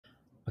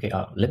Okay,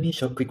 let me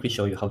quickly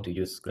show you how to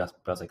use Glasp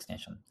browser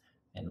extension.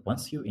 And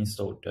once you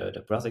install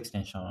the browser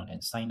extension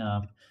and sign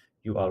up,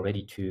 you are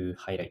ready to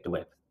highlight the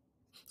web.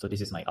 So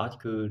this is my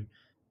article,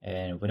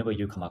 and whenever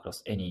you come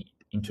across any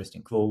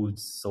interesting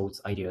quotes, thoughts,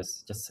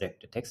 ideas, just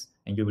select the text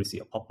and you will see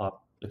a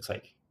pop-up, looks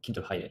like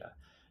Kindle highlighter.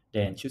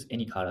 Then choose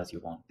any colors you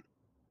want.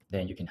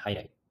 Then you can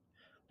highlight.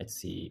 Let's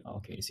see,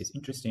 okay, this is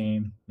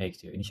interesting,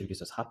 makes your initial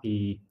users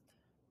happy.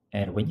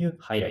 And when you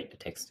highlight the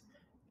text,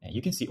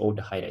 you can see all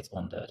the highlights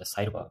on the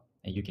sidebar,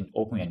 and you can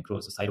open and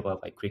close the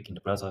sidebar by clicking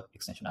the browser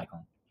extension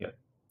icon here.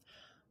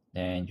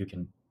 Then you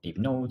can leave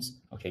notes.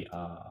 Okay,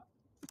 are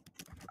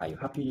you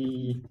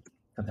happy?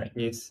 Something like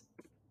this.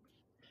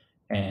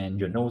 And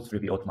your notes will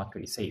be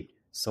automatically saved.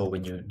 So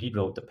when you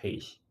reload the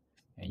page,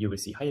 you will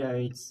see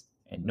highlights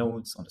and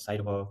notes on the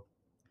sidebar,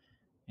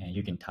 and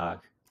you can tag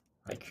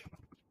like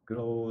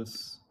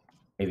goals.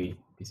 Maybe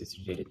this is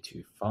related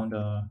to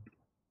founder.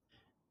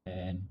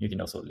 And you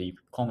can also leave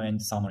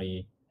comments,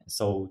 summary, and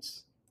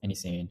thoughts,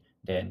 anything.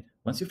 Then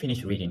once you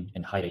finish reading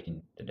and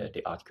highlighting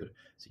the article,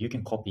 so you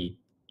can copy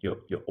your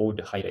all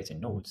the highlights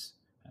and notes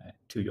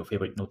to your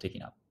favorite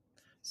note-taking app.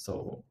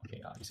 So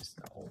okay, this is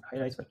the old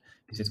highlights, but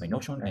this is my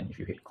Notion, and if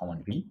you hit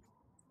Command V,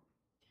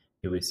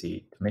 you will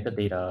see the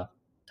metadata,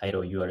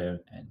 title, URL,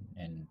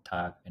 and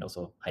tag, and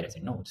also highlights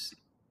and notes.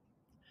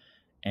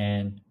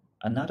 And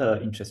another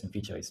interesting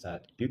feature is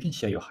that you can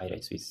share your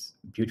highlights with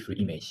beautiful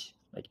image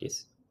like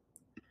this.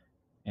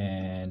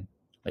 And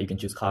you can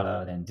choose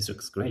color, and this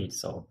looks great.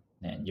 So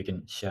then you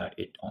can share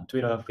it on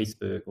Twitter,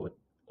 Facebook,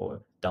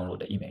 or download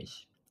the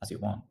image as you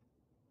want.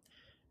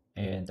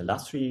 And the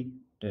lastly,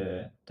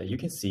 you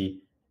can see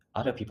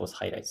other people's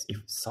highlights.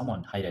 If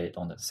someone highlighted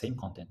on the same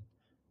content,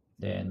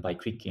 then by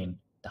clicking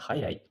the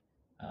highlight,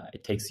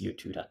 it takes you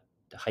to the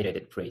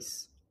highlighted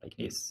place like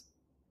this.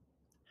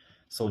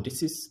 So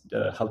this is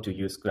how to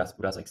use Glasp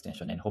browser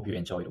extension, and hope you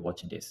enjoyed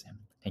watching this.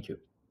 Thank you.